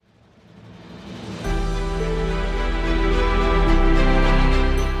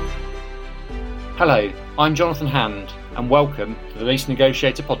Hello, I'm Jonathan Hand and welcome to the Lease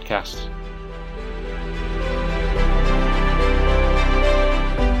Negotiator Podcast.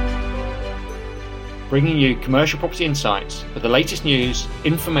 Bringing you commercial property insights with the latest news,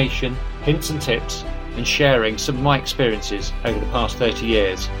 information, hints and tips, and sharing some of my experiences over the past 30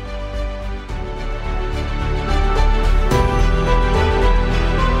 years.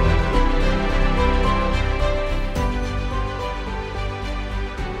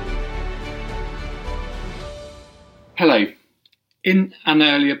 Hello. In an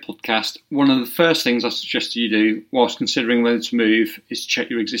earlier podcast, one of the first things I suggested you do whilst considering whether to move is to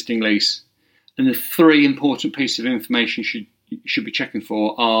check your existing lease. And the three important pieces of information you should be checking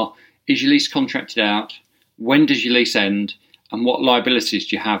for are: is your lease contracted out? When does your lease end? And what liabilities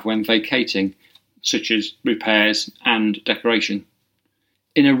do you have when vacating, such as repairs and decoration?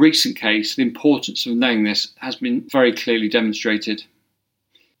 In a recent case, the importance of knowing this has been very clearly demonstrated.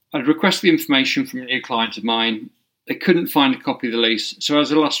 I'd requested the information from a new client of mine. They couldn't find a copy of the lease, so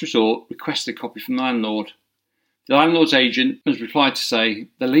as a last resort, requested a copy from the landlord. The landlord's agent has replied to say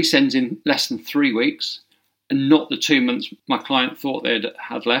the lease ends in less than 3 weeks and not the 2 months my client thought they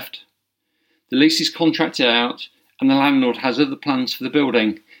had left. The lease is contracted out and the landlord has other plans for the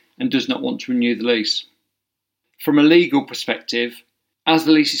building and does not want to renew the lease. From a legal perspective, as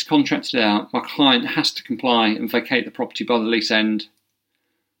the lease is contracted out, my client has to comply and vacate the property by the lease end.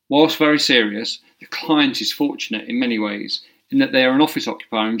 Whilst very serious, the client is fortunate in many ways in that they are an office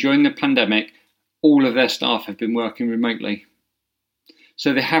occupier and during the pandemic, all of their staff have been working remotely.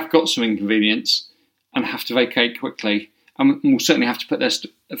 So they have got some inconvenience and have to vacate quickly and will certainly have to put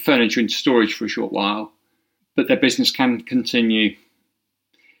their furniture into storage for a short while, but their business can continue.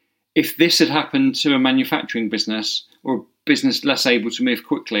 If this had happened to a manufacturing business or a business less able to move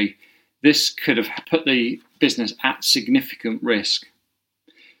quickly, this could have put the business at significant risk.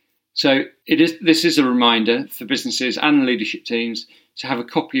 So this is a reminder for businesses and leadership teams to have a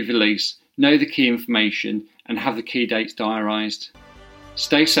copy of your lease, know the key information and have the key dates diarised.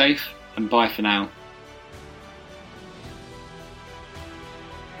 Stay safe and bye for now.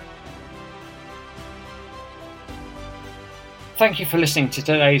 Thank you for listening to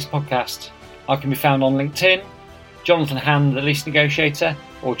today's podcast. I can be found on LinkedIn, Jonathan Hand, the Lease Negotiator,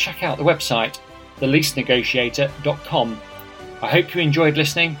 or check out the website, theleasenegotiator.com. I hope you enjoyed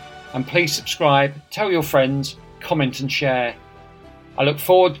listening. And please subscribe, tell your friends, comment and share. I look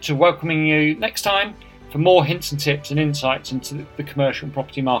forward to welcoming you next time for more hints and tips and insights into the commercial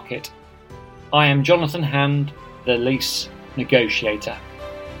property market. I am Jonathan Hand, the Lease Negotiator.